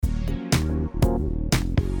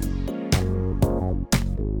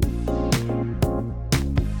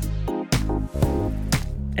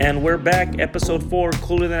And we're back, episode 4,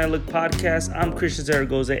 Cooler Than I Look podcast. I'm Christian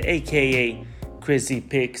Zaragoza, aka Chrissy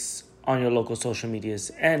Picks, on your local social medias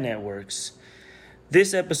and networks.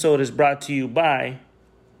 This episode is brought to you by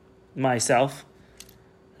myself.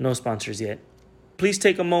 No sponsors yet. Please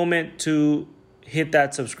take a moment to hit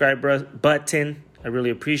that subscribe button. I really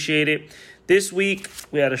appreciate it. This week,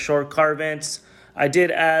 we had a short car events. I did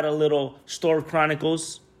add a little store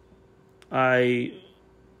chronicles. I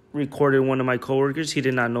recorded one of my coworkers. He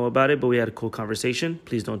did not know about it, but we had a cool conversation.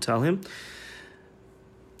 Please don't tell him.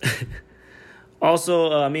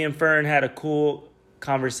 Also, me and Fern had a cool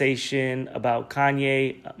conversation about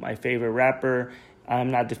Kanye, my favorite rapper.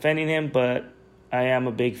 I'm not defending him, but I am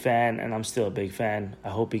a big fan, and I'm still a big fan. I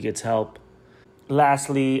hope he gets help.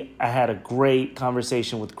 Lastly, I had a great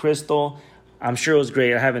conversation with Crystal. I'm sure it was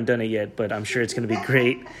great. I haven't done it yet, but I'm sure it's going to be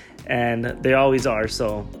great. And they always are,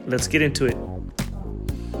 so let's get into it.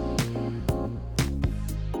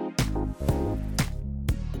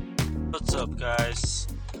 What's up, guys?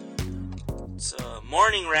 It's a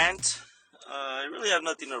morning rant. I really have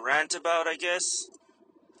nothing to rant about, I guess.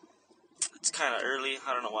 It's kind of early.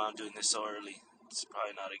 I don't know why I'm doing this so early. It's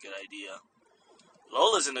probably not a good idea.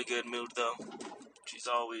 Lola's in a good mood, though. She's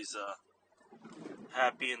always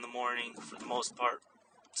happy in the morning for the most part.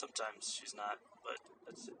 Sometimes she's not, but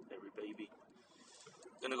that's every baby.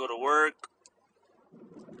 Gonna go to work.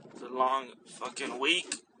 It's a long fucking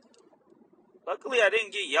week. Luckily, I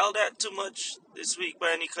didn't get yelled at too much this week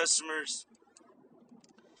by any customers.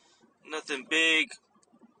 Nothing big.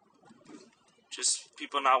 Just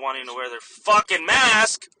people not wanting to wear their fucking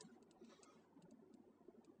mask.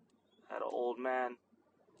 Had an old man.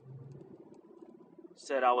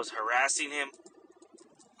 Said I was harassing him.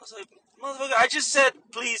 I was like, motherfucker, I just said,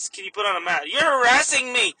 please, can you put on a mask? You're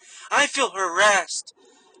harassing me. I feel harassed.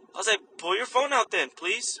 I was like, pull your phone out then,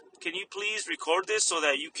 please. Can you please record this so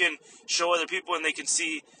that you can show other people and they can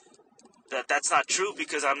see that that's not true,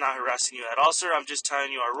 because I'm not harassing you at all, sir. I'm just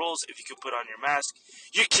telling you our rules. If you could put on your mask.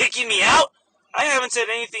 You're kicking me out? I haven't said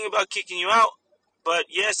anything about kicking you out. But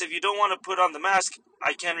yes, if you don't want to put on the mask,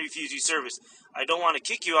 I can refuse you service. I don't want to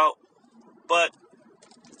kick you out, but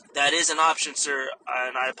that is an option, sir,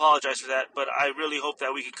 and I apologize for that. But I really hope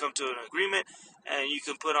that we can come to an agreement and you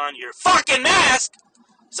can put on your fucking mask.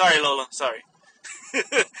 Sorry, Lola. Sorry.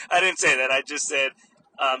 I didn't say that. I just said,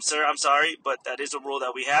 sir, I'm sorry, but that is a rule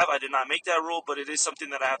that we have. I did not make that rule, but it is something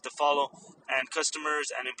that I have to follow. And customers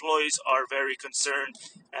and employees are very concerned,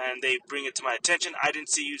 and they bring it to my attention. I didn't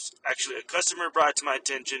see you. Actually, a customer brought it to my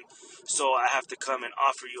attention, so I have to come and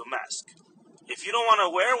offer you a mask. If you don't want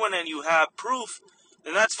to wear one and you have proof,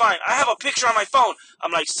 then that's fine. I have a picture on my phone.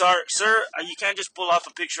 I'm like, sir, you can't just pull off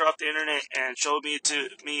a picture off the internet and show me to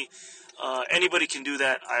me. Anybody can do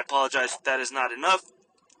that. I apologize if that is not enough.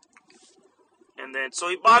 And then, so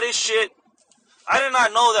he bought his shit. I did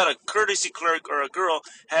not know that a courtesy clerk or a girl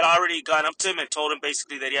had already gone up to him and told him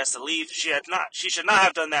basically that he has to leave. She had not. She should not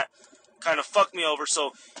have done that. Kind of fucked me over.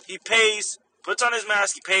 So he pays, puts on his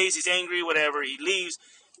mask, he pays, he's angry, whatever. He leaves.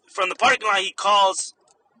 From the parking lot, he calls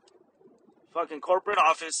fucking corporate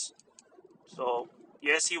office. So,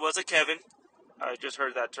 yes, he was a Kevin. I just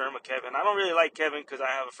heard that term, a Kevin. I don't really like Kevin because I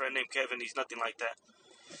have a friend named Kevin. He's nothing like that.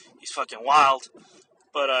 He's fucking wild.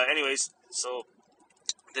 But anyways, so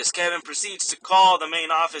this Kevin proceeds to call the main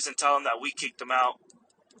office and tell them that we kicked him out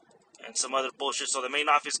and some other bullshit. So the main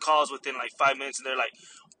office calls within like 5 minutes and they're like,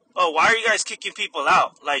 oh, why are you guys kicking people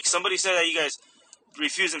out? Like, somebody said that you guys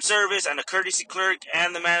refused him service, and the courtesy clerk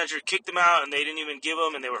and the manager kicked him out, and they didn't even give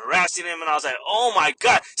him, and they were harassing him. And I was like, oh my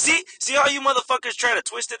god. See how you motherfuckers try to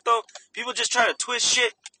twist it, though? People just try to twist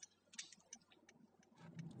shit.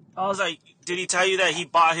 I was like, did he tell you that he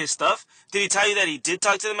bought his stuff? Did he tell you that he did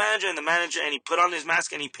talk to the manager, and he put on his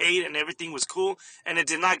mask, and he paid, and everything was cool, and it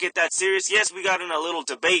did not get that serious? Yes, we got in a little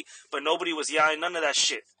debate, but nobody was yelling, none of that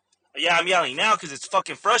shit. Yeah, I'm yelling now because it's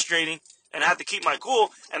fucking frustrating, and I have to keep my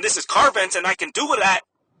cool, and this is car vents, and I can do with that.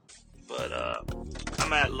 But,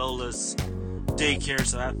 I'm at Lola's daycare,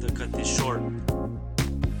 so I have to cut this short.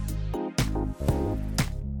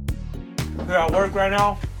 We're at work right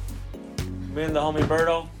now. Me and the homie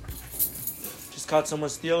Berto just caught someone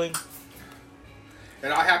stealing. It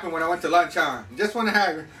all happened when I went to lunch on. Just want to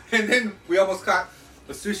have it. And then we almost caught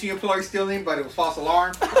the sushi employee stealing, but it was false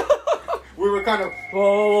alarm. We were kind of...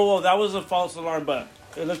 Whoa. That was a false alarm, but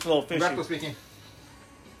it looked a little fishy. Berto speaking.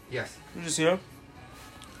 Yes. I'm just here.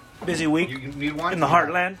 Busy week. You need one? In the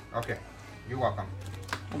heartland. Okay. You're welcome.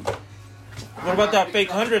 What about that fake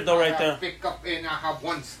 100 though right there? Pick up and I have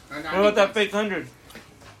ones. What about that fake 100?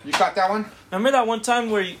 You caught that one? Remember that one time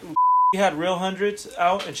where you had real hundreds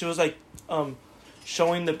out and she was like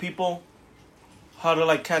showing the people how to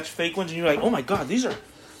like catch fake ones, and you're like, oh my god, these are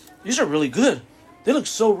really good. They look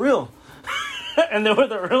so real. And they were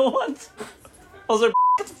the real ones. I was like,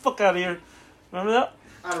 get the fuck out of here. Remember that?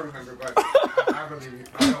 I don't remember, but I believe you.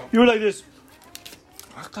 I don't. You were like this.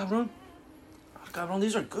 Cabrón,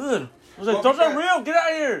 these are good. I was like, those are real. Get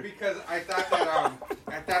out of here. Because I thought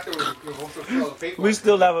there was also still a fake one. We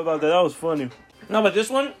still laugh about that. That was funny. No, but this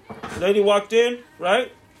one, lady walked in,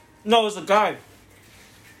 right? No, it was a guy.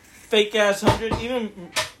 Fake ass 100,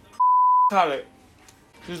 even caught it.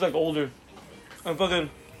 He was like older. I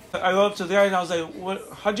go up to the guy and I was like, "What?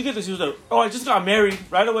 How'd you get this?" He was like, "Oh, I just got married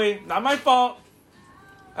right away. Not my fault.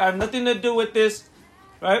 I have nothing to do with this,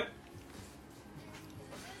 right?"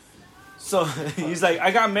 So he's like,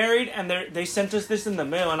 "I got married and they sent us this in the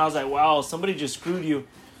mail," and I was like, "Wow, somebody just screwed you."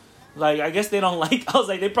 Like, I guess they don't like. I was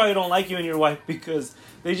like, they probably don't like you and your wife because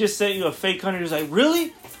they just sent you a fake 100. He was like,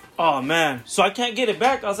 really? Oh man, so I can't get it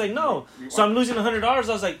back? I was like, no. So I'm losing $100. I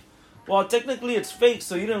was like, well, technically it's fake,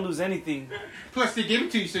 so you didn't lose anything. Plus, they gave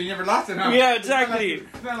it to you, so you never lost it, huh? Yeah, exactly.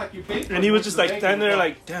 It's not like you paid for it. And he was just like standing there,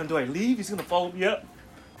 like, damn, do I leave? He's gonna follow me up.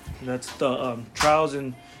 That's the trials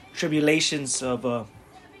and tribulations of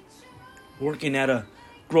working at a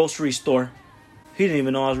grocery store. He didn't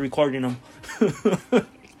even know I was recording him.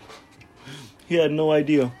 He had no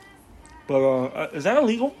idea. But is that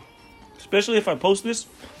illegal? Especially if I post this?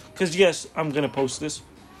 Because yes, I'm gonna post this.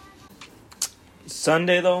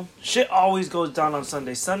 Sunday though, shit always goes down on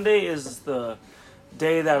Sunday. Sunday is the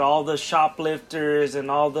day that all the shoplifters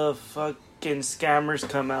and all the fucking scammers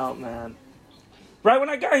come out, man. Right when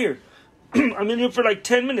I got here, I'm in here for like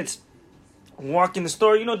 10 minutes. I'm walking the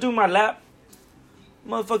store, doing my lap.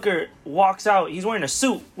 Motherfucker walks out. He's wearing a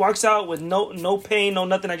suit. Walks out with no pain, no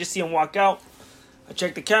nothing. I just see him walk out. I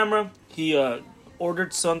checked the camera. He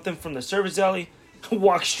ordered something from the service alley.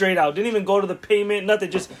 Walked straight out. Didn't even go to the payment,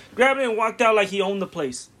 nothing. Just grabbed it and walked out like he owned the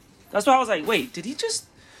place. That's why I was like, wait, did he just...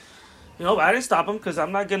 I didn't stop him because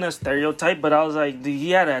I'm not going to stereotype, but I was like,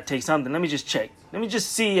 he had to take something. Let me just check. Let me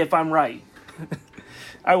just see if I'm right.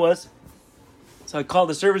 I was. So I called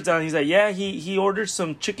the service down. He's like, yeah, he ordered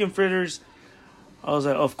some chicken fritters. I was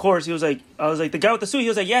like, of course. I was like, the guy with the suit, he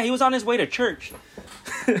was like, yeah, he was on his way to church.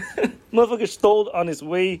 Motherfucker stole on his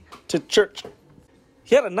way to church.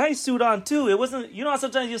 He had a nice suit on, too. It wasn't... how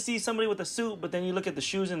sometimes you'll see somebody with a suit, but then you look at the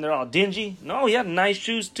shoes and they're all dingy? No, he had nice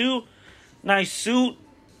shoes, too. Nice suit.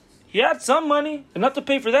 He had some money. Enough to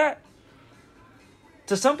pay for that.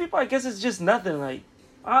 To some people, I guess it's just nothing. Like,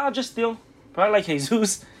 I'll just steal. Probably like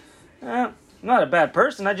Jesus. I'm not a bad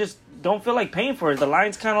person. I just don't feel like paying for it. The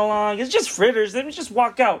line's kind of long. It's just fritters. Let me just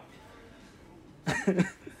walk out. It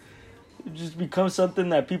just becomes something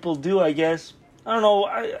that people do, I guess. I don't know.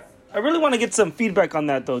 I really want to get some feedback on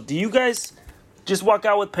that, though. Do you guys just walk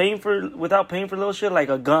out without paying for little shit, like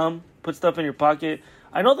a gum, put stuff in your pocket?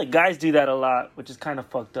 I know the guys do that a lot, which is kind of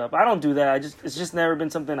fucked up. I don't do that. It's just never been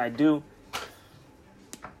something I do.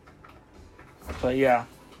 But yeah.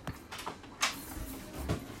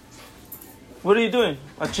 What are you doing?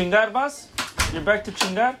 A chingar, boss? You're back to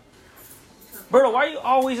chingar? Berto, why are you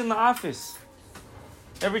always in the office?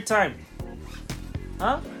 Every time.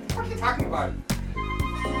 Huh? What are you talking about?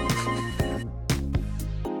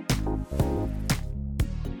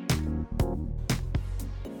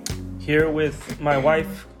 Here with my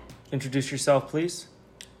wife. Introduce yourself, please.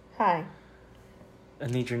 Hi. I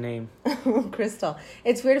need your name. Crystal.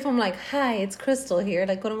 It's weird if I'm like, hi, it's Crystal here.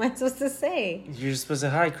 Like, what am I supposed to say? You're supposed to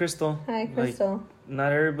say, hi, Crystal. Hi, Crystal. Like,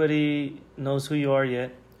 not everybody knows who you are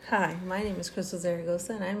yet. Hi, my name is Crystal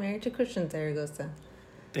Zaragoza, and I'm married to Christian Zaragoza.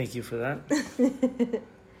 Thank you for that.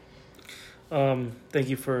 Thank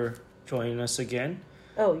you for joining us again.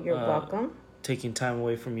 Oh, you're welcome. Taking time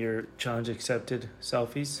away from your challenge accepted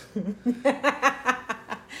selfies.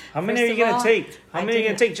 How many are you going to take? How many are you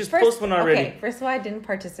going to take? Just post one already. Okay, first of all, I didn't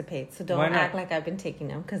participate, so don't act like I've been taking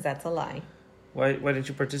them, because that's a lie. Why didn't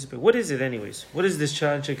you participate? What is it anyways? What is this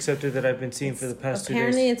challenge accepted that I've been seeing for the past 2 days?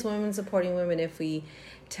 Apparently it's women supporting women. If we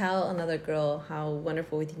tell another girl how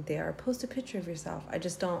wonderful we think they are, post a picture of yourself. I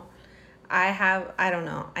just don't... I don't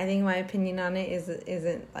know. I think my opinion on it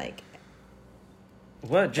isn't like...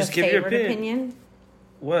 What? Just give your opinion.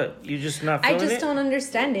 What? You just not feeling it? I just don't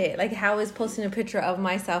understand it. Like, how is posting a picture of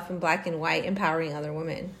myself in black and white empowering other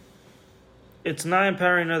women? It's not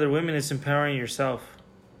empowering other women. It's empowering yourself.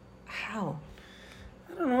 How?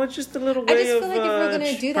 I don't know. It's just a little way of I just feel like if we're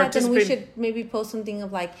going to do that, then we should maybe post something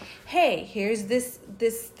of like, hey, here's this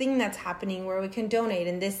thing that's happening where we can donate,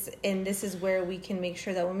 and this is where we can make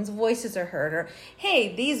sure that women's voices are heard. Or,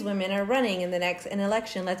 hey, these women are running in the next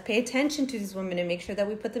election. Let's pay attention to these women and make sure that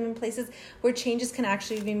we put them in places where changes can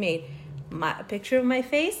actually be made. A picture of my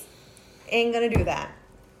face, Ain't gonna do that.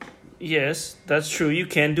 Yes, that's true. You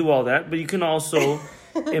can do all that, but you can also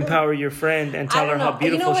empower your friend and tell her how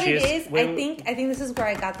beautiful she is. I think this is where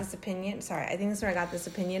I got this opinion. Sorry, I think this is where I got this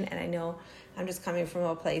opinion, and I know I'm just coming from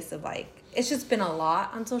a place of like, it's just been a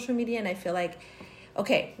lot on social media, and I feel like,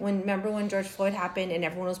 okay, remember when George Floyd happened and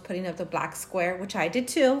everyone was putting up the black square, which I did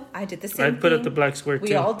too. I did the same thing. I put up the black square too.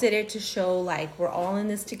 We all did it to show like we're all in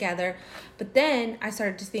this together. But then I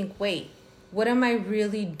started to think, wait, what am I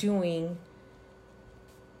really doing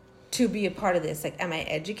to be a part of this? Like, am I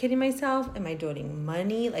educating myself? Am I donating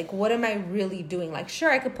money? Like, what am I really doing? Like, sure,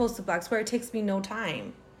 I could post a black square. It takes me no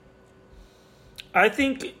time. I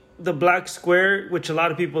think the black square, which a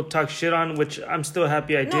lot of people talk shit on, which I'm still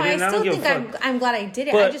happy I did it. No, I still think I'm glad I did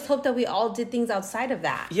it. But I just hope that we all did things outside of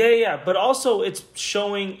that. Yeah. But also it's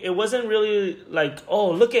showing, it wasn't really like,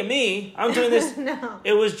 oh, look at me, I'm doing this. No.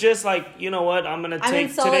 It was just like, you know what, I'm going to take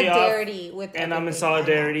today off. And I'm in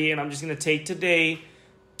solidarity, and I'm just going to take today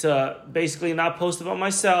to basically not post about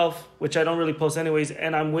myself, which I don't really post anyways,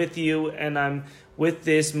 and I'm with you, and I'm with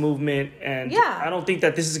this movement, and I don't think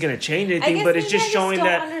that this is going to change anything, but it's just showing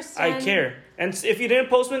that I care. And if you didn't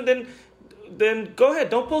post it, then go ahead,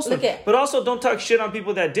 don't post it. But also don't talk shit on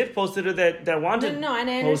people that did post it or that wanted to No, and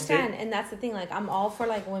I understand. And that's the thing, like, I'm all for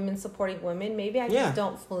like women supporting women. Maybe I just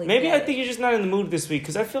don't fully Maybe I think you're just not in the mood this week,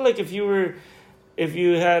 because I feel like if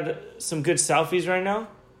you had some good selfies right now,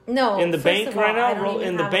 in the bank right now,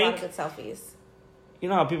 in the bank, good selfies. You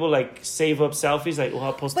know how people like save up selfies, like, well,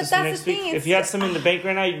 I'll post this next week. If you had some in the bank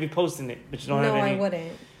right now, you'd be posting it, but you don't have any. No, I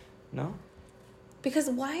wouldn't. No? Because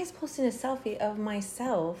why is posting a selfie of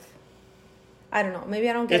myself? I don't know. Maybe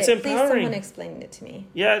I don't get it. It's empowering. Please, someone explain it to me.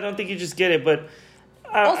 Yeah, I don't think you just get it, but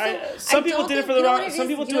some people did it for the wrong. Some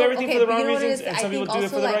people do everything for the wrong reasons, and some people do it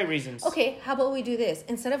for the right reasons. Okay, how about we do this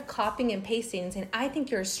instead of copying and pasting and saying, "I think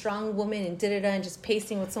you're a strong woman," and and just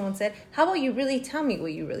pasting what someone said. How about you really tell me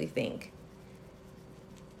what you really think?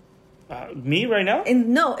 Me right now? And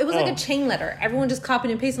no, it was like a chain letter. Everyone just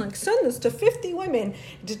copied and pasted, like, send this to 50 women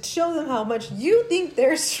to show them how much you think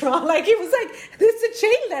they're strong. Like, it was like, this is a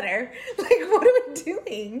chain letter. Like, what are we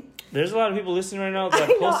doing? There's a lot of people listening right now that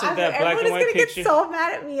posted that black and white picture. Everyone is going to get so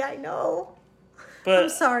mad at me, I know. But I'm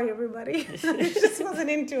sorry, everybody. I just wasn't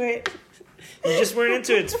into it. You just weren't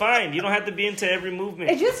into it. It's fine. You don't have to be into every movement.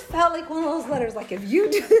 It just felt like one of those letters. Like, if you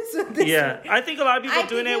do this with this, I think a lot of people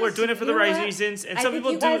doing it. We're doing it for the right reasons, and some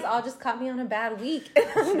people do. You guys all just caught me on a bad week, and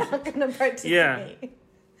I'm not gonna participate. Yeah,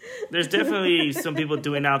 there's definitely some people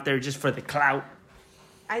doing out there just for the clout.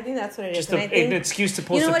 I think that's what it is. Just an excuse to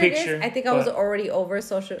post a picture. I think I was already over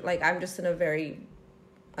social. Like, I'm just in a very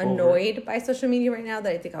annoyed by social media right now.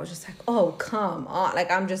 That I think I was just like, oh, come on. Like,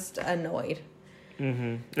 I'm just annoyed.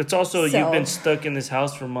 Mm-hmm. It's also you've been stuck in this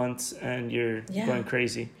house for months and you're going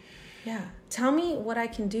crazy. Yeah. Tell me what I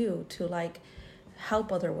can do to like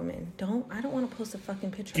help other women. I don't want to post a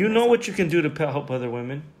fucking picture. You know what you can do to help other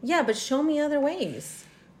women? Yeah, but show me other ways.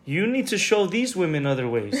 You need to show these women other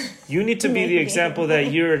ways. You need to be the example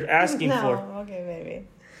that you're asking for. Okay, maybe.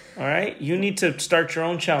 All right? You need to start your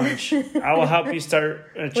own challenge. I will help you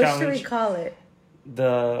start a challenge. What should we call it?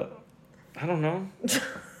 I don't know.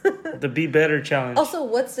 The Be Better Challenge. Also,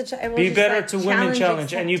 what's the challenge? Be Better to Women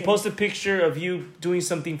Challenge. And you post a picture of you doing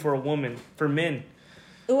something for a woman, for men.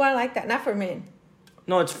 Ooh, I like that. Not for men.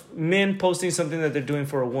 No, it's men posting something that they're doing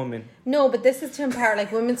for a woman. No, but this is to empower,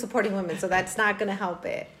 like, women supporting women, so that's not going to help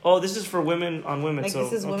it. Oh, this is for women on women. Like, so,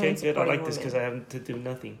 this is women good. I like women. this because I have to do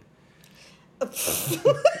nothing. I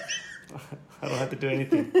don't have to do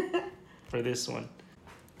anything for this one.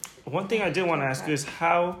 One thing I did want to ask you is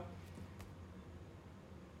how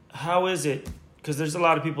is it? Because there's a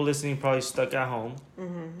lot of people listening probably stuck at home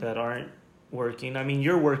that aren't working. I mean,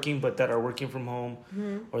 you're working, but that are working from home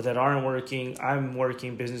or that aren't working. I'm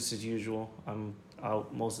working business as usual. I'm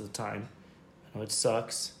out most of the time. I know it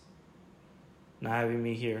sucks not having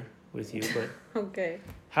me here with you, but okay.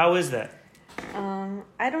 How is that?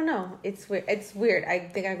 I don't know. It's weird. It's weird. I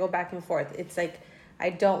think I go back and forth. It's like I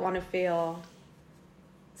don't want to feel.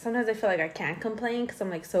 Sometimes I feel like I can't complain because I'm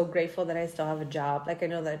like so grateful that I still have a job. Like I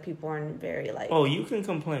know that people are in very like. Oh, you can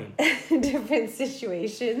complain. different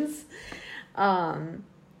situations. I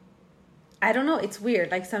don't know. It's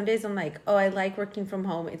weird. Like some days I'm like, oh, I like working from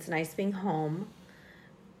home. It's nice being home,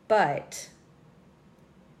 but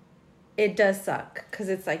it does suck because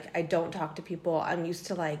it's like I don't talk to people. I'm used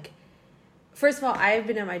to like. First of all, I've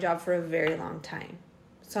been at my job for a very long time,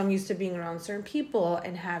 so I'm used to being around certain people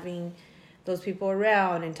and having those people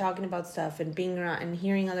around and talking about stuff and being around and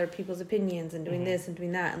hearing other people's opinions and doing this and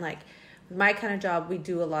doing that. And like with my kind of job, we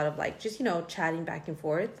do a lot of like just, chatting back and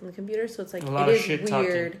forth on the computer. So it's like, it is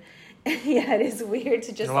weird. Yeah, it is weird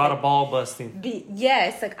to just a lot of ball busting.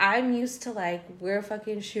 Yes, like I'm used to like we're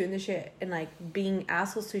fucking shooting the shit and like being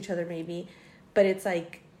assholes to each other maybe, but it's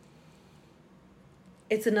like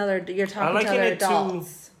it's another you're talking to other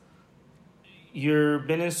adults. You've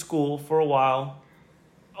been in school for a while.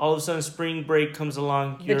 All of a sudden, spring break comes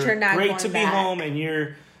along. You're not great to be home, and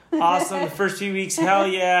you're awesome. The first few weeks, hell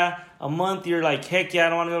yeah. A month, you're like, heck yeah, I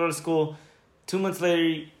don't want to go to school. 2 months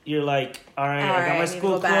later, you're like, all right, I got my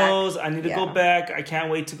school clothes. I need to go back. I can't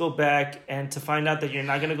wait to go back. And to find out that you're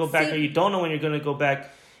not going to go back or you don't know when you're going to go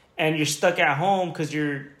back. And you're stuck at home because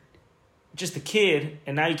you're just a kid.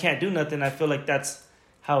 And now you can't do nothing. I feel like that's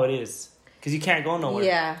how it is. Because you can't go nowhere.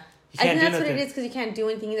 Yeah. I think that's what it is because you can't do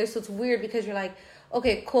anything either. So it's weird because you're like,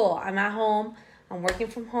 okay, cool. I'm at home. I'm working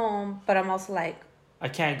from home. But I'm also like... I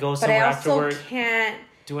can't go somewhere after work. But I also can't...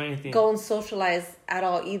 do anything. Go and socialize at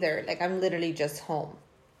all either. Like I'm literally just home.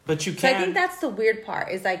 But you can. So I think that's the weird part.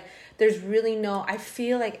 Is like there's really no. I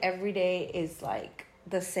feel like every day is like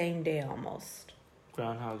the same day almost.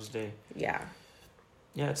 Groundhog's Day. Yeah.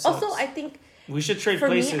 Yeah. It sucks. Also, I think we should trade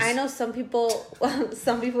places. For me, I know some people.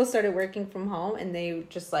 Some people started working from home and they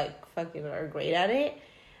just like fucking are great at it.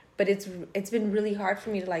 But it's been really hard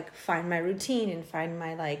for me to like find my routine and find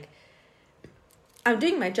my like. I'm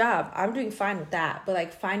doing my job. I'm doing fine with that. But,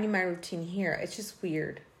 like, finding my routine here, it's just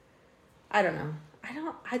weird. I don't know.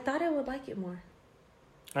 I thought I would like it more.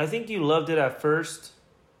 I think you loved it at first.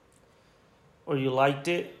 Or you liked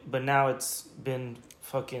it. But now it's been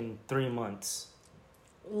fucking 3 months.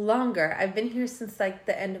 Longer. I've been here since, like,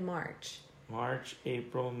 the end of March. March,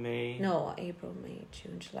 April, May. No, April, May,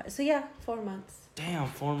 June, July. So, yeah, 4 months. Damn,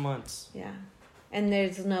 4 months. Yeah. And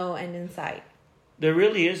there's no end in sight. There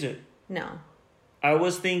really isn't. No. I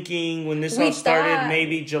was thinking when this all started,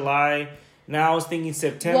 maybe July. Now I was thinking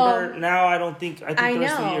September. Well, now I don't think. I think the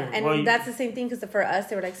rest of the year. And that's the same thing because for us,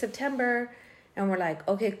 they were like September. And we're like,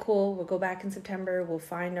 okay, cool. We'll go back in September. We'll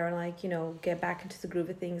find our, like, get back into the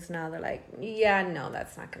groove of things. Now they're like, yeah, no,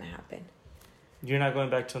 that's not going to happen. You're not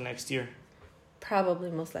going back till next year?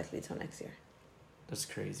 Probably most likely till next year. That's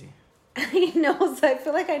crazy. I know, so I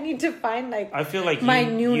feel like I need to find I feel like my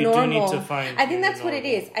new normal. Do need to find. I think that's what it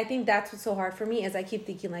is. I think that's what's so hard for me is I keep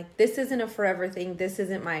thinking like this isn't a forever thing. This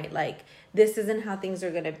isn't this isn't how things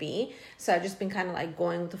are gonna be. So I've just been kind of like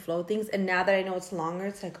going with the flow of things. And now that I know it's longer,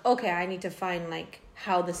 it's like okay, I need to find like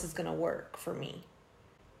how this is gonna work for me.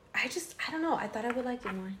 I don't know. I thought I would like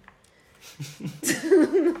it more.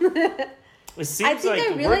 It seems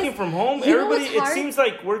like working from home. Everybody, it seems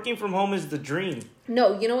like working from home is the dream.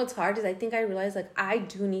 No, you know what's hard is I think I realized like I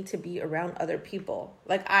do need to be around other people.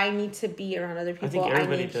 Like I need to be around other people. I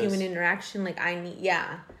need human interaction. Like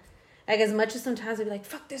Like as much as sometimes I'd be like,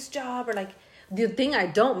 fuck this job or like the thing I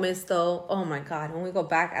don't miss though. Oh my God, when we go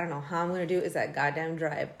back, I don't know how I'm gonna do is that goddamn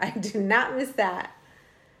drive. I do not miss that.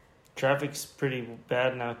 Traffic's pretty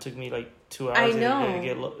bad now. It took me like 2 hours to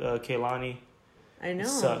get Kehlani. I know. It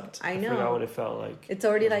sucked. I forgot what it felt like. It's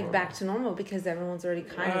already like back to normal because everyone's already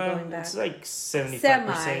kind of going back. It's like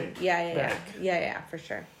 75% Yeah, for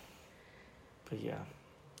sure. But yeah.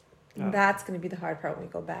 That's going to be the hard part when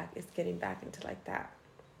we go back is getting back into like that.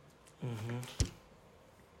 Mm-hmm.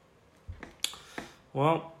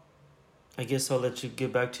 Well, I guess I'll let you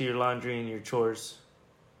get back to your laundry and your chores.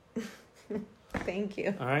 Thank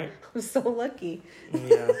you. All right. I'm so lucky.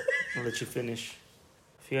 Yeah, I'll let you finish.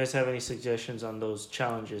 If you guys have any suggestions on those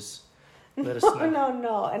challenges, let us know.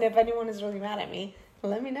 No. And if anyone is really mad at me,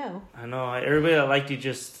 let me know. I know. Everybody that liked you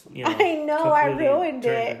just, I know. I ruined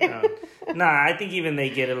it. Nah, I think even they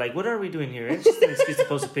get it. Like, what are we doing here? It's just an excuse to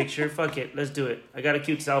post a picture. Fuck it. Let's do it. I got a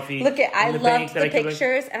cute selfie. Look, I loved the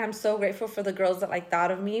pictures, and I'm so grateful for the girls that, like,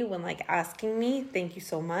 thought of me when, like, asking me. Thank you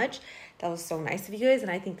so much. That was so nice of you guys, and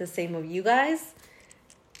I think the same of you guys.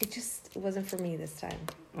 It wasn't for me this time.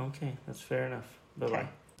 Okay. That's fair enough. Bye-bye. Okay.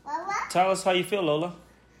 Tell us how you feel, Lola.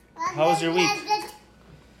 How was your week?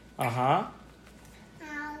 Uh-huh.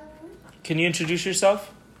 Can you introduce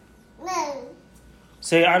yourself? No.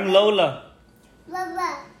 Say, I'm Lola.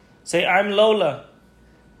 Mama. Say, I'm Lola.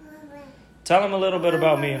 Mama. Tell them a little bit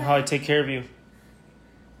about me and how I take care of you.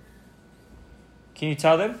 Can you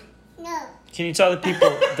tell them? No. Can you tell the people,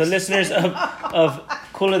 the listeners of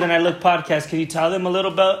Cooler Than I Look podcast, can you tell them a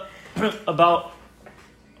little bit about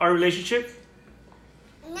our relationship?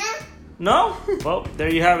 No. No? Well, there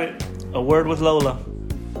you have it. A word with Lola.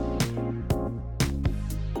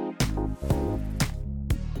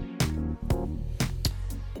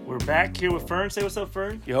 We're back here with Fern. Say what's up,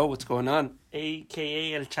 Fern. Yo, what's going on?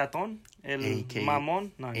 A.K.A. El Chaton. El AKA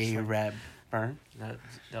Mamon. No, Arab Fern.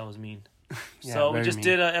 That was mean. Yeah, so we very just mean.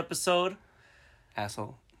 did an episode.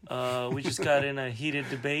 Asshole. We just got in a heated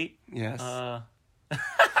debate. Yes.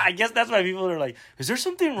 I guess that's why people are like, is there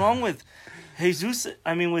something wrong with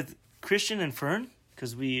with Christian and Fern?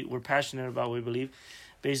 Because we're passionate about what we believe.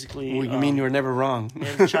 Basically... Well, you mean you were never wrong.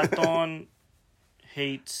 El Chaton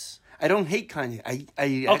hates... I don't hate Kanye.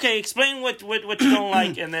 Okay, explain what you don't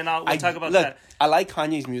like, and then we'll talk about that. I like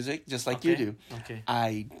Kanye's music, just like you do. Okay.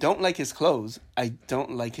 I don't like his clothes. I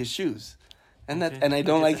don't like his shoes. And Okay. and I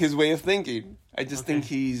don't like his way of thinking. I just think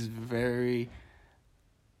he's very...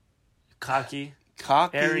 Cocky.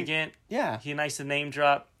 Arrogant. Yeah. He likes to name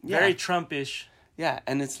drop. Yeah. Very Trumpish. Yeah,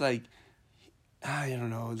 and it's like, I don't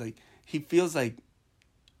know, like, he feels like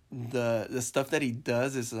the stuff that he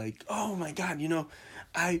does is like, oh my God, you know,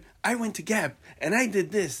 I went to Gap, and I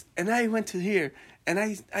did this, and I went to here, and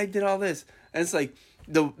I did all this. And it's like,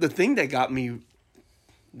 the thing that got me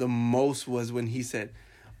the most was when he said,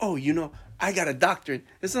 oh, you know, I got a doctorate.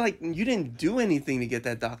 It's like, you didn't do anything to get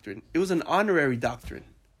that doctorate. It was an honorary doctorate.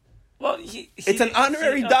 Well, it's an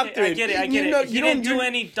honorary doctorate. I get it. He didn't do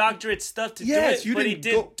any doctorate stuff to do it, but he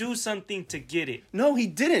did do something to get it. No, he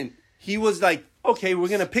didn't. He was like, okay, we're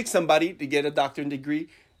going to pick somebody to get a doctorate degree,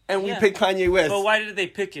 and we picked Kanye West. But why did they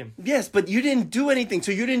pick him? Yes, but you didn't do anything.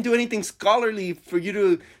 So you didn't do anything scholarly for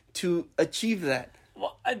you to achieve that.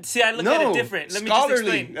 Well, see, I look at it different. Let me just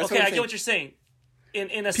explain. Okay, I get what you're saying.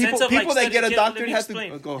 In a sense of people like... that get a doctorate have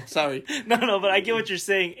to... go, sorry. No, but I get what you're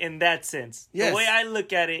saying in that sense. Yes. The way I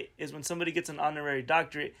look at it is when somebody gets an honorary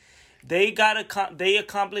doctorate, they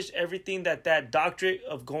accomplish everything that doctorate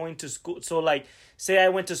of going to school. So like, say I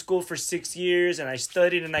went to school for 6 years and I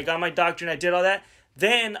studied and I got my doctorate and I did all that.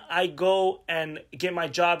 Then I go and get my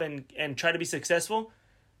job and try to be successful.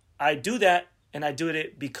 I do that and I do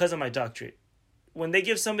it because of my doctorate. When they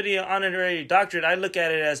give somebody an honorary doctorate, I look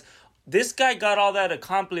at it as, this guy got all that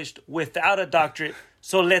accomplished without a doctorate,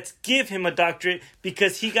 so let's give him a doctorate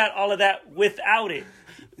because he got all of that without it.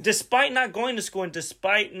 Despite not going to school and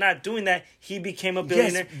despite not doing that, he became a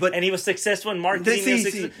billionaire, and he was successful in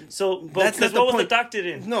marketing. So, but what was the doctorate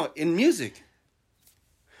in? No, in music.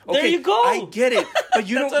 Okay, there you go. I get it, but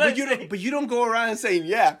you don't. But you don't go around saying,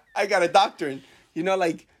 "Yeah, I got a doctorate." You know,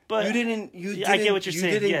 like. But you didn't. I get what you're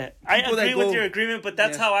saying. Yeah, I agree with your agreement, but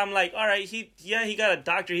that's how I'm like. All right, he got a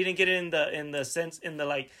doctorate. He didn't get it in the sense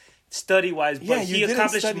like study wise, but he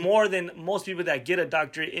accomplished more than most people that get a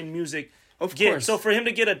doctorate in music. Of course. So for him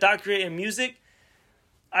to get a doctorate in music,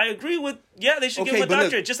 I agree with. Yeah, they should give him a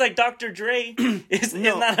doctorate, just like Dr. Dre is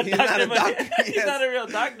not a doctor, but he's not a real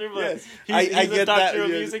doctor, but he's a doctor of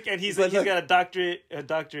music, and he's got a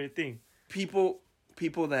doctorate thing. People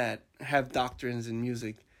that have doctorates in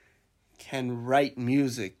music can write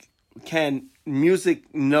music,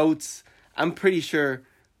 music notes. I'm pretty sure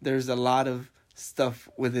there's a lot of stuff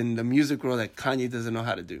within the music world that Kanye doesn't know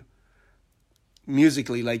how to do.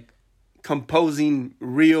 Musically, like composing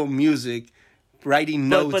real music, writing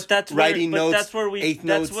notes, eighth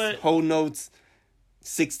notes, whole notes,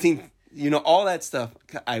 16th, you know, all that stuff.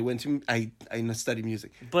 I studied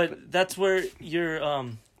music. But that's where you're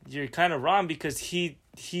kind of wrong, because he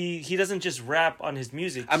doesn't just rap on his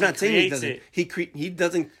music. I'm not saying he doesn't. He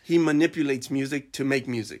doesn't. He manipulates music to make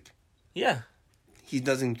music. Yeah. He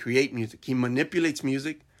doesn't create music. He manipulates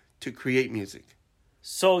music to create music.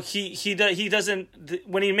 So he doesn't.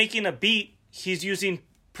 When he's making a beat, he's using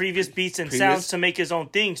previous beats and sounds to make his own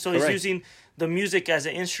thing. So he's using the music as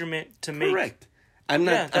an instrument to make. Correct. I'm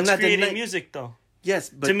not creating music though.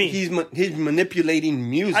 Yes, but to me, he's manipulating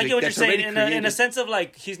music. I get what you're saying in a sense of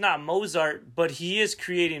like, he's not Mozart, but he is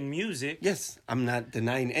creating music. Yes, I'm not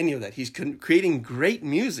denying any of that. He's creating great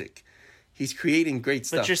music. He's creating great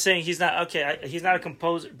stuff. But you're saying he's not he's not a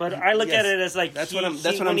composer. But I look at it as like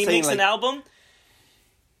when he makes an album,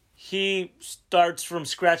 he starts from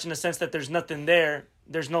scratch in the sense that there's nothing there.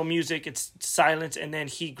 There's no music. It's silence, and then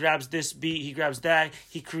he grabs this beat. He grabs that.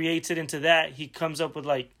 He creates it into that. He comes up with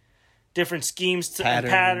like different schemes and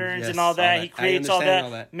patterns and all that. He creates all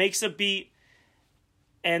that, makes a beat,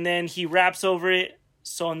 and then he raps over it.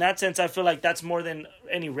 So in that sense, I feel like that's more than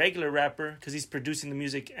any regular rapper, because he's producing the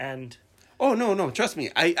music and... Oh, no, trust me.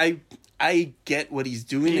 I get what he's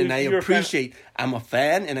doing, and I appreciate... I'm a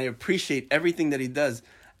fan, and I appreciate everything that he does.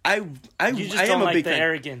 You just don't like the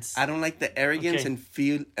arrogance. I don't like the arrogance and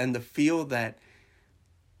the feel that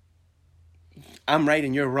I'm right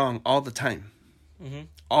and you're wrong all the time. Mm-hmm.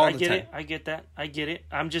 I get that. I get it.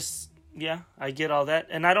 I'm just, I get all that.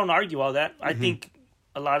 And I don't argue all that. Mm-hmm. I think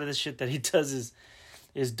a lot of the shit that he does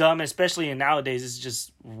is dumb, especially in nowadays. It's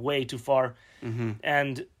just way too far. Mm-hmm.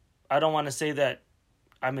 And I don't want to say that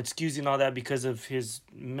I'm excusing all that because of his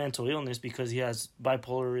mental illness, because he has he's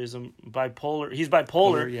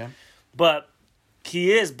bipolar. But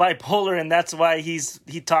he is bipolar, and that's why he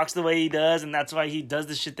talks the way he does, and that's why he does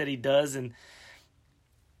the shit that he does, and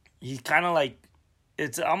he kind of like,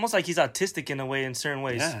 it's almost like he's autistic in a way, in certain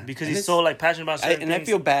ways, because he's so like passionate about certain things.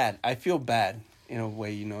 I feel bad in a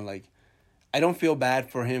way, you know, like I don't feel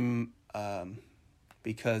bad for him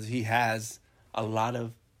because he has a lot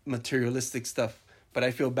of materialistic stuff, but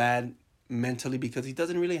I feel bad mentally because he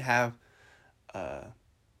doesn't really have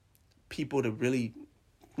people to really,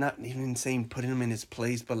 not even saying putting him in his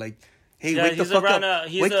place, but like, hey, wake the fuck up.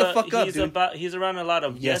 Wake the fuck up, dude. He's around a lot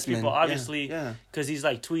of yes people, obviously, yeah. Because he's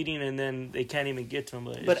like tweeting and then they can't even get to him.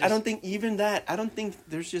 But I don't think even that. I don't think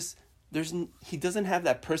he doesn't have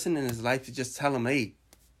that person in his life to just tell him, hey,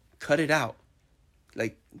 cut it out.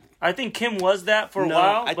 Like, I think Kim was that for a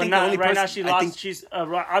while, but now right now she lost. She's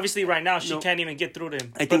obviously right now she can't even get through to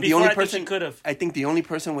him. I think the only person could have. I think the only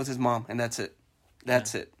person was his mom, and that's it.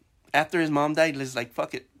 That's it. After his mom died, it's like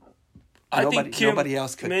fuck it. I think Kim, nobody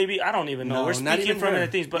else could. Maybe I don't even know. We're speaking from many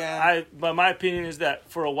things, but but my opinion is that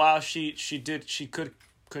for a while she could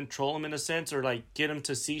control him in a sense, or like get him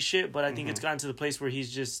to see shit. But I think it's gotten to the place where he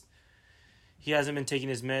hasn't been taking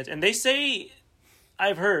his meds, and they say,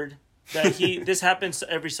 I've heard that this happens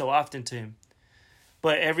every so often to him,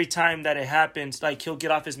 but every time that it happens, like he'll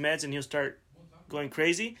get off his meds and he'll start going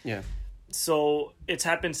crazy. Yeah. So it's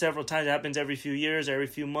happened several times. It happens every few years, every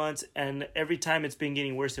few months, and every time it's been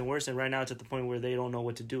getting worse and worse. And right now it's at the point where they don't know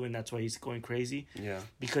what to do, and that's why he's going crazy. Yeah.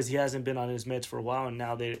 Because he hasn't been on his meds for a while, and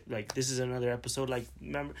now they like this is another episode. Like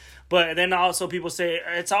remember, but then also people say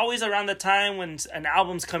it's always around the time when an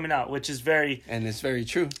album's coming out, which is and it's very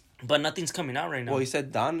true. But nothing's coming out right now. Well, he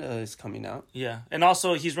said Donna is coming out. Yeah, and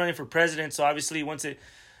also he's running for president, so obviously once it.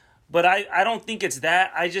 But I don't think it's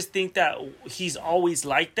that. I just think that he's always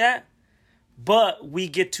like that. But we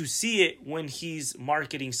get to see it when he's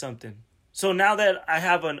marketing something. So now that I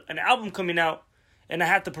have an album coming out and I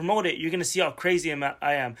have to promote it, you're going to see how crazy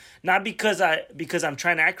I am. Not because I'm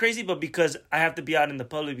trying to act crazy, but because I have to be out in the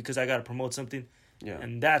public because I got to promote something. Yeah.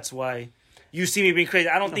 And that's why you see me being crazy.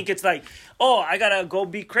 I don't think it's like, oh, I got to go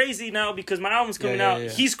be crazy now because my album's coming out. Yeah.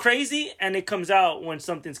 He's crazy and it comes out when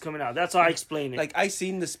something's coming out. That's how I explain it. Like, I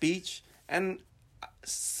seen the speech and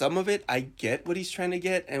some of it, I get what he's trying to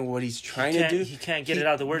get and what he's trying to do. He can't get it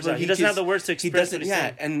out the words out. He doesn't have the words to express what he's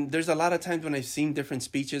saying. And there's a lot of times when I've seen different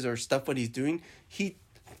speeches or stuff what he's doing, he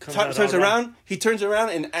turns around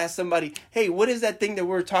and asks somebody, hey, what is that thing that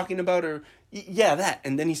we're talking about? Or, yeah, that.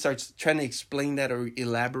 And then he starts trying to explain that or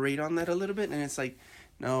elaborate on that a little bit. And it's like,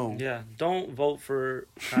 no. Yeah, don't vote for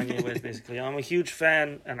Kanye West, basically. I'm a huge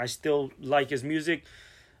fan, and I still like his music.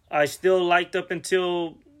 I still liked up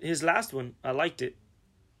until his last one. I liked it.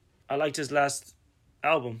 I liked his last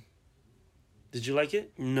album. Did you like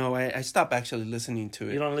it? No, I stopped actually listening to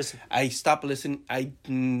it. You don't listen? I stopped listening.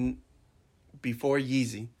 Before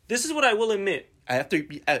Yeezy. This is what I will admit. After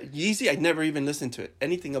Yeezy, I never even listened to it.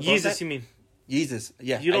 Anything about Yeezus, that? you mean? Yeezus,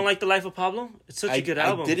 yeah. You don't like The Life of Pablo? It's such a good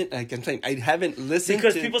album. I didn't. Like I'm saying, I haven't listened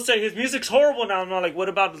because people say his music's horrible now. I'm not like, what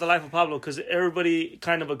about The Life of Pablo? Because everybody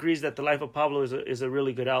kind of agrees that The Life of Pablo is a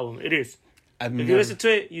really good album. It is. If you listen to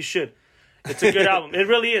it, you should. It's a good album. It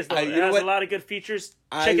really is. Though. It has a lot of good features.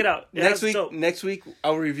 Check it out. Next week,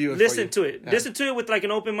 I'll review it. Listen to it. Yeah. Listen to it with like an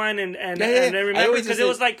open mind and remember because it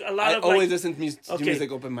was like a lot of. I always listen to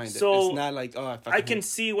music open minded. So it's not like I can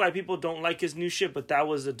see why people don't like his new shit, but that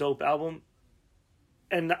was a dope album.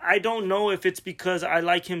 And I don't know if it's because I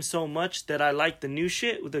like him so much that I like the new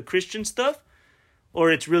shit with the Christian stuff. Or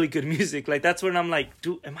it's really good music. Like, that's when I'm like,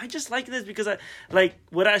 dude, am I just like this? Because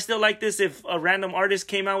would I still like this if a random artist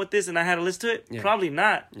came out with this and I had to listen to it? Yeah. Probably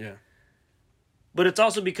not. Yeah. But it's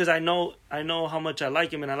also because I know how much I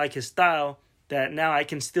like him and I like his style, that now I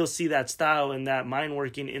can still see that style and that mind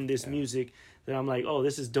working in this music, that I'm like, oh,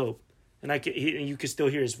 this is dope. And you can still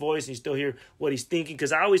hear his voice and you still hear what he's thinking.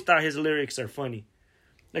 Because I always thought his lyrics are funny.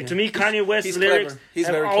 Like, to me, Kanye West's lyrics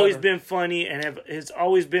have always been funny and it's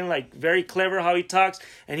always been, like, very clever how he talks.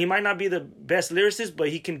 And he might not be the best lyricist, but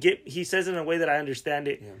he says it in a way that I understand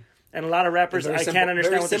it. Yeah. And a lot of rappers, I can't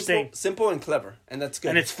understand what they're saying. Simple and clever, and that's good.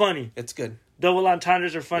 And it's funny. It's good. Double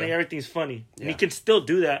entendres are funny. Yeah. Everything's funny. Yeah. And he can still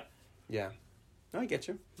do that. Yeah. No, I get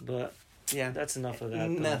you. But... yeah, that's enough of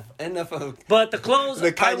that. Enough of... But the clothes...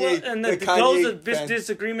 the clothes of this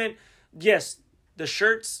disagreement, yes, the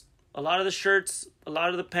shirts... a lot of the shirts, a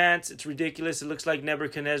lot of the pants, it's ridiculous. It looks like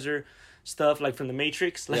Nebuchadnezzar stuff, like from The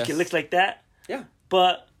Matrix. Like, It looks like that. Yeah.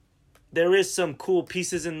 But there is some cool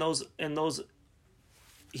pieces in those...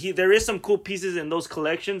 there is some cool pieces in those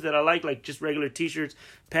collections that I like just regular t-shirts,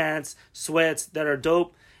 pants, sweats that are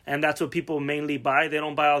dope. and that's what people mainly buy. They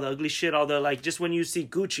don't buy all the ugly shit, all the like. Just when you see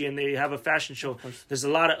Gucci and they have a fashion show, there's a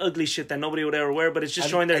lot of ugly shit that nobody would ever wear, but it's just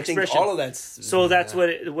showing their expression. Think all of that's so that's what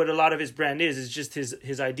a lot of his brand is just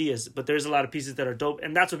his ideas. But there's a lot of pieces that are dope,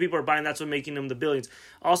 and that's what people are buying. That's what making him the billions.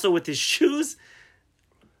 Also with his shoes,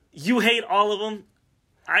 you hate all of them.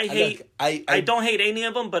 I don't hate any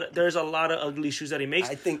of them, but there's a lot of ugly shoes that he makes.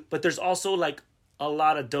 But there's also like a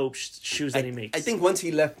lot of dope shoes that he makes. I think once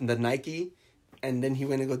he left the Nike, and then he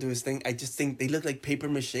went to go do his thing, I just think they look like paper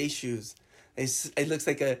mache shoes. It looks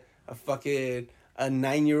like a fucking a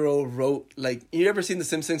 9-year-old wrote, like, you ever seen The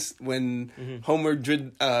Simpsons when Homer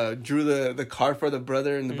drew the car for the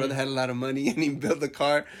brother, and the brother had a lot of money and he built the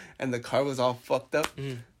car and the car was all fucked up?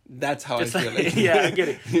 That's how just I feel like. Yeah, I get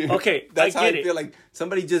it. Okay, that's how I feel like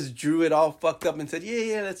somebody just drew it all fucked up and said,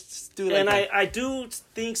 yeah, let's just do it. And I do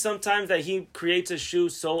think sometimes that he creates a shoe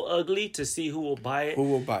so ugly to see who will buy it. Who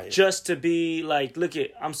will buy it? Just to be like, look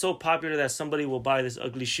it, I'm so popular that somebody will buy this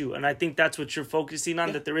ugly shoe. And I think that's what you're focusing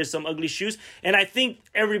on, that there is some ugly shoes. And I think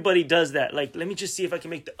everybody does that. Like, let me just see if I can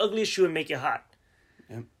make the ugliest shoe and make it hot.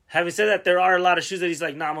 Yep. Having said that, there are a lot of shoes that he's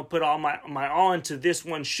like, nah, I'm going to put all my all into this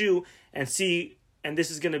one shoe and see... And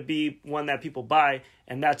this is gonna be one that people buy,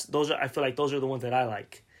 and I feel like those are the ones that I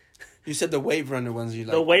like. You said the Wave Runner ones you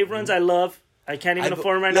like. The Wave Runs I love. I can't even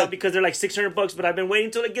afford them right now because they're like $600, but I've been waiting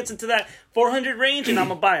until it gets into that 400 range, and I'm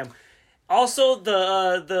gonna buy them. Also,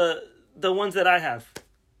 the ones that I have,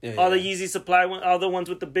 all the Yeezy Supply ones, all the ones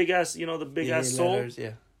with the big ass, the big ass sole. Letters,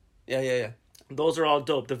 yeah. Those are all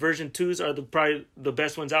dope. The version 2s are probably the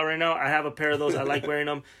best ones out right now. I have a pair of those. I like wearing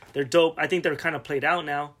them. They're dope. I think they're kind of played out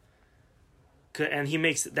now. And he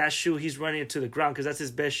makes that shoe, he's running it to the ground because that's his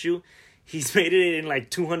best shoe. He's made it in like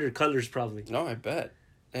 200 colors probably. No, I bet.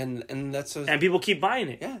 And that's... And people keep buying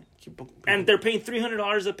it. Yeah. And they're paying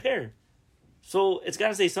 $300 a pair. So it's got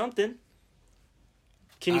to say something.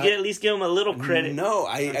 Can you at least give him a little credit? No,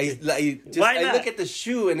 I look at the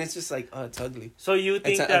shoe and it's just like, oh, it's ugly. So you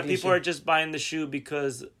think that people are just buying the shoe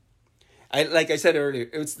because... Like I said earlier,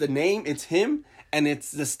 it's the name, it's him, and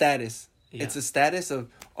it's the status. Yeah. It's a status of,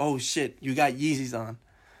 oh shit, you got Yeezys on.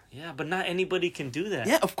 Yeah, but not anybody can do that.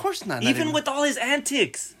 Yeah, of course not. Even with all his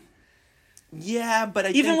antics. Yeah, but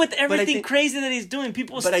with everything crazy that he's doing,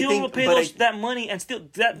 people still will pay that money and still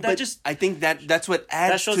I think that's what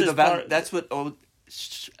adds to the value. That's what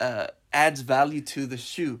adds value to the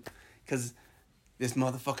shoe, because this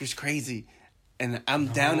motherfucker's crazy, and I'm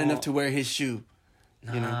down enough to wear his shoe.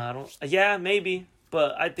 I don't. Yeah, maybe,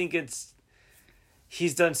 but I think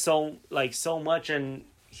he's done so much, and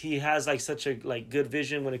he has like such a good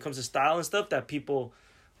vision when it comes to style and stuff that people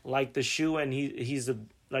like the shoe, and he's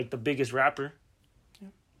the biggest rapper,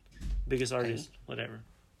 biggest artist, whatever.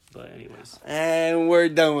 But anyways, and we're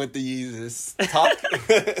done with the Yeezus talk.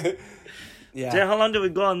 Yeah. Damn, how long did we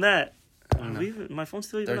go on that? My phone's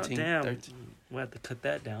still even 13, Damn, 13. We'll have to cut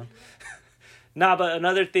that down. Nah, but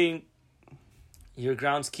another thing, your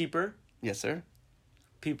groundskeeper. Yes, sir.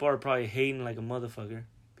 People are probably hating like a motherfucker.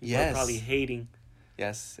 People are probably hating.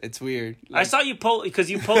 Yes, it's weird. I saw you post because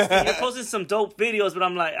you posted some dope videos, but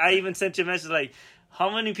I'm like, I even sent you a message like, how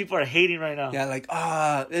many people are hating right now? Yeah, like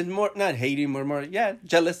it's more not hating, more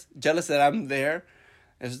jealous that I'm there.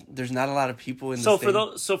 There's not a lot of people in. So for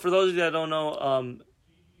those of you that don't know,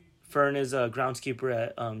 Fern is a groundskeeper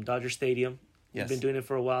at Dodger Stadium. Yes, he's been doing it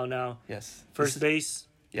for a while now. Yes, first base.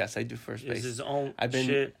 Yes, I do first base. It's his own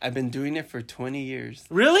shit. I've been doing it for 20 years.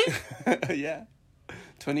 Really? Yeah.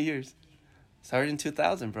 20 years. Started in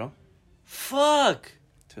 2000, bro. Fuck.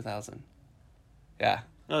 2000. Yeah.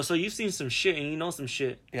 Oh, so you've seen some shit and you know some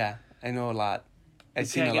shit. Yeah, I know a lot. I've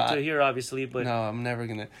seen a lot. You can't get to it here, obviously, but... No, I'm never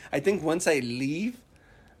gonna... I think once I leave,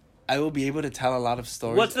 I will be able to tell a lot of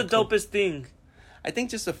stories. What's the dopest thing? I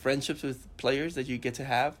think just the friendships with players that you get to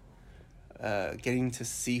have. Getting to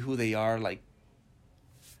see who they are, like,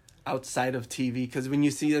 outside of TV, because when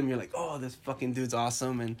you see them you're like, oh, this fucking dude's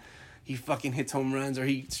awesome, and he fucking hits home runs or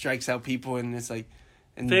he strikes out people, and it's like...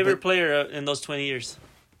 Favorite player in those 20 years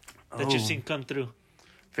that you've seen come through?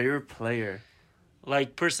 Favorite player?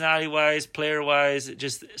 Like personality wise, player wise,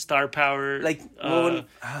 just star power, like down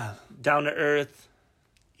to earth.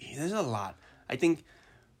 Yeah, there's a lot. I think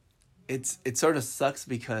it sort of sucks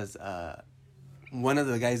because one of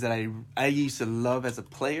the guys that I used to love as a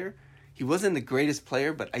player, he wasn't the greatest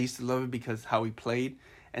player, but I used to love him because how he played.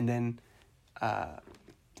 And then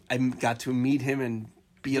I got to meet him and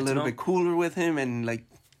be a little bit cooler with him and like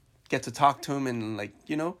get to talk to him and like,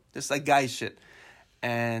 just like guy shit.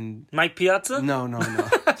 And Mike Piazza? No.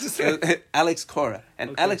 Alex Cora.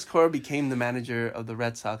 And okay. Alex Cora became the manager of the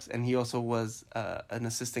Red Sox, and he also was an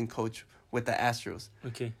assistant coach with the Astros.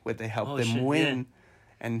 Okay. Where they helped them win.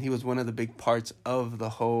 and he was one of the big parts of the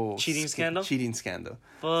whole Cheating scandal.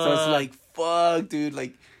 So it's like, fuck, dude.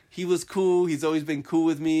 Like, he was cool. He's always been cool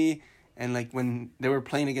with me. And like when they were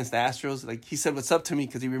playing against the Astros, like he said what's up to me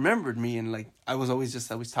because he remembered me, and like I was always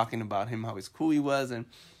talking about him, how cool he was, and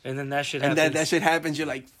then that shit happens. happens. That shit happens. You're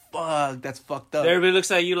like, fuck, that's fucked up. Everybody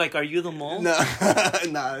looks at you like, are you the mole? No,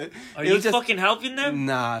 nah. Are you fucking helping them?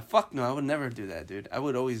 Nah, fuck no. I would never do that, dude. I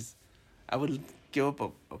would give up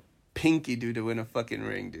a pinky, dude, to win a fucking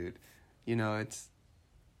ring, dude. You know,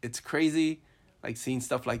 it's crazy, like seeing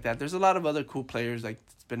stuff like that. There's a lot of other cool players like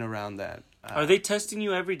it's been around that. Are they testing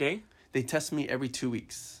you every day? They test me every 2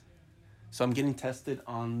 weeks. So I'm getting tested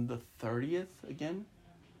on the 30th again.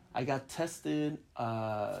 I got tested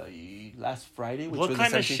last Friday. Which what was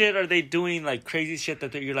kind of shit are they doing? Like crazy shit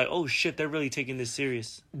that you're like, oh shit, they're really taking this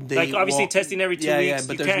serious. Like obviously testing every 2 weeks. Yeah,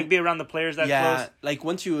 but you can't be around the players that close. Yeah, like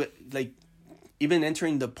once you like even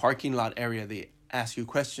entering the parking lot area, they ask you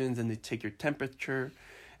questions and they take your temperature.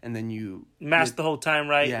 And then you... Mask the whole time,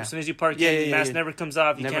 right? Yeah. As soon as you park in, the mask never comes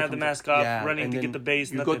off. You can't have the mask off, running to get the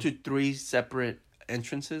base, you go to 3 separate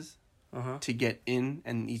entrances to get in,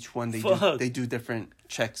 and each one, they do different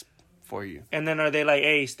checks for you. And then are they like,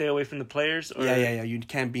 hey, stay away from the players? Or... Yeah. You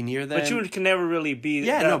can't be near them. But you can never really be...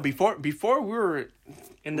 Yeah, no, before we were...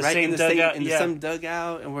 In the same dugout. In the same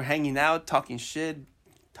dugout, and we're hanging out, talking shit,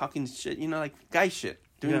 you know, like guy shit,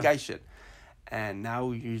 doing guy shit. And now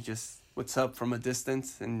you just... what's up from a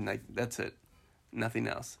distance, and like that's it, nothing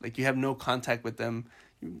else. Like you have no contact with them.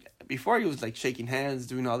 Before you was like shaking hands,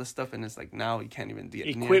 doing all this stuff, and it's like now you can't even do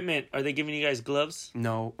equipment. Are they giving you guys gloves?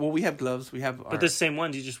 No. Well, we have gloves. But the same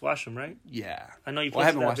ones. You just wash them, right? Yeah. I know you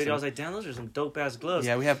posted that video. I was like, damn, those are some dope ass gloves.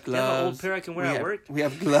 Yeah, we have gloves. You have an old pair I can wear at work. We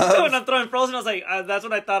have gloves. When I'm throwing Frozen, I was like, that's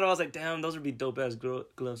what I thought. I was like, damn, those would be dope ass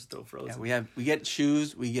gloves to throw Frozen. Yeah, we get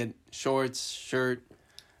shoes, we get shorts, shirt,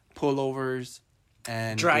 pullovers,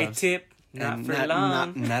 and dry gloves. tip. Not for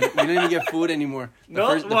long. We don't even get food anymore.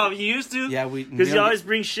 Well, you used to. Yeah, because you always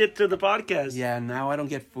bring shit to the podcast. Yeah, now I don't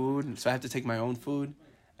get food, so I have to take my own food,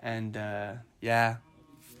 and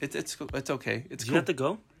it's okay. It's cool. You have to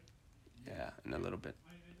go. Yeah, in a little bit.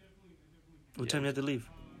 What time you have to leave?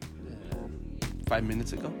 5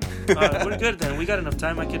 minutes ago. We're good then. We got enough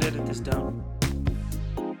time. I could edit this down.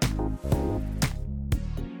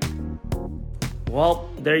 Well,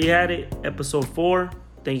 there you had it. Episode 4.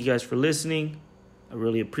 Thank you guys for listening. I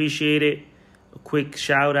really appreciate it. A quick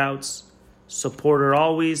shout outs. Supporter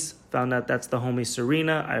always. Found out that's the homie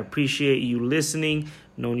Serena. I appreciate you listening.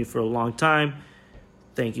 Known you for a long time.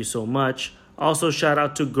 Thank you so much. Also, shout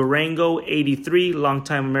out to Garango83,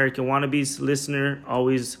 longtime American Wannabes listener.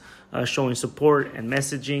 Always showing support and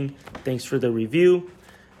messaging. Thanks for the review.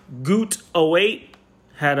 Goot08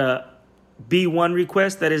 had a B1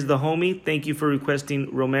 request. That is the homie. Thank you for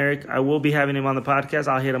requesting Romeric. I will be having him on the podcast.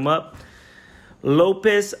 I'll hit him up.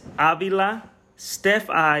 Lopez Avila, Steph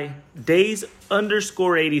I,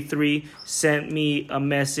 Days_83 sent me a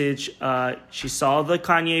message. She saw the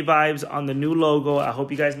Kanye vibes on the new logo. I hope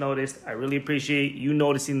you guys noticed. I really appreciate you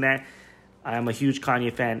noticing that. I am a huge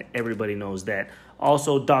Kanye fan. Everybody knows that.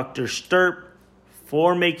 Also, Dr. Sturp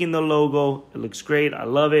for making the logo. It looks great. I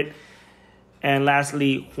love it. And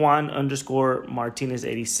lastly,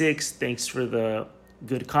 Juan_Martinez86. Thanks for the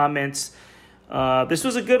good comments. This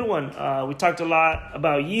was a good one. We talked a lot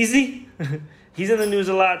about Yeezy. He's in the news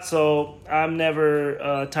a lot, so I'm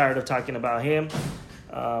never tired of talking about him.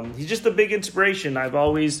 He's just a big inspiration. I've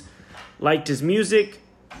always liked his music,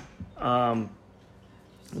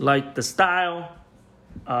 liked the style.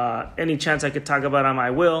 Any chance I could talk about him,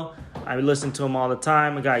 I will. I listen to him all the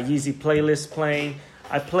time. I got Yeezy playlist playing.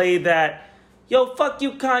 I play that. Yo, fuck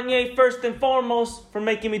you, Kanye, first and foremost, for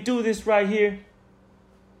making me do this right here.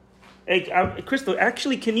 Hey, Crystal,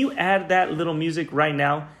 actually, can you add that little music right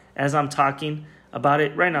now as I'm talking about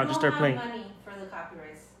it? Right now, just start playing. Money for the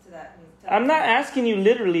copyrights to that music. I'm not asking you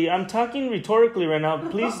literally. I'm talking rhetorically right now.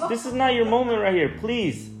 Please, this is not your moment right here.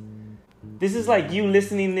 Please. This is like you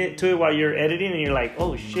listening to it while you're editing and you're like,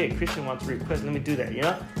 oh shit, Christian wants to request. Let me do that, you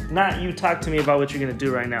know? Not you talk to me about what you're going to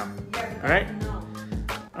do right now. All right?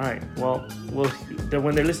 All right. Well,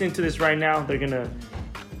 when they're listening to this right now, they're gonna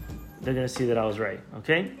see that I was right.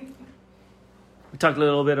 Okay. We talked a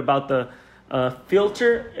little bit about the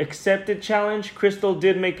filter accepted challenge. Crystal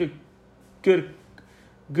did make a good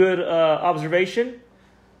observation.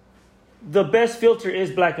 The best filter is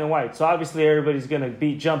black and white, so obviously everybody's gonna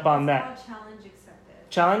jump on that. Challenge accepted.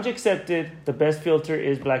 Challenge accepted. The best filter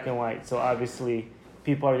is black and white, so obviously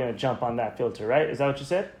people are gonna jump on that filter, right? Is that what you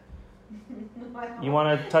said? You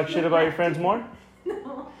want to talk shit about your friends more?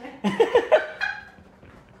 No.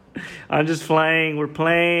 I'm just playing. We're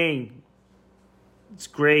playing. It's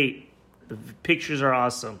great. The pictures are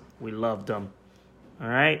awesome. We loved them. All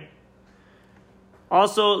right.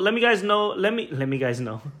 Also, let me guys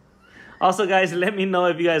know. Also, guys, let me know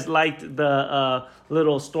if you guys liked the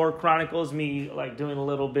little store chronicles, me like doing a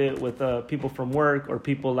little bit with people from work or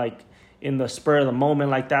people like in the spur of the moment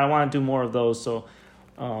like that. I want to do more of those, so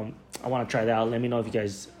I want to try that out. Let me know if you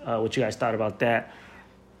guys what you guys thought about that.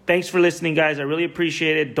 Thanks for listening, guys. I really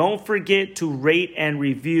appreciate it. Don't forget to rate and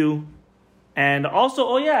review. And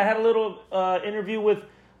also, I had a little interview with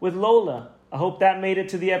Lola. I hope that made it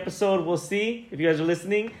to the episode. We'll see if you guys are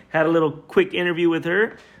listening. Had a little quick interview with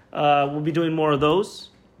her. We'll be doing more of those.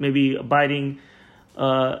 Maybe abiding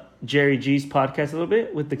Jerry G's podcast a little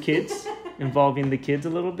bit with the kids, involving the kids a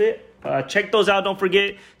little bit. Check those out. Don't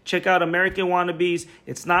forget, check out American Wannabes.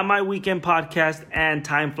 It's Not My Weekend podcast and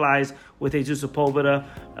Time Flies with Jesus Sepulveda.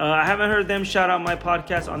 I haven't heard them shout out my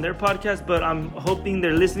podcast on their podcast, but I'm hoping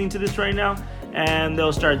they're listening to this right now and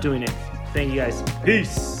they'll start doing it. Thank you guys.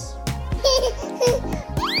 Peace.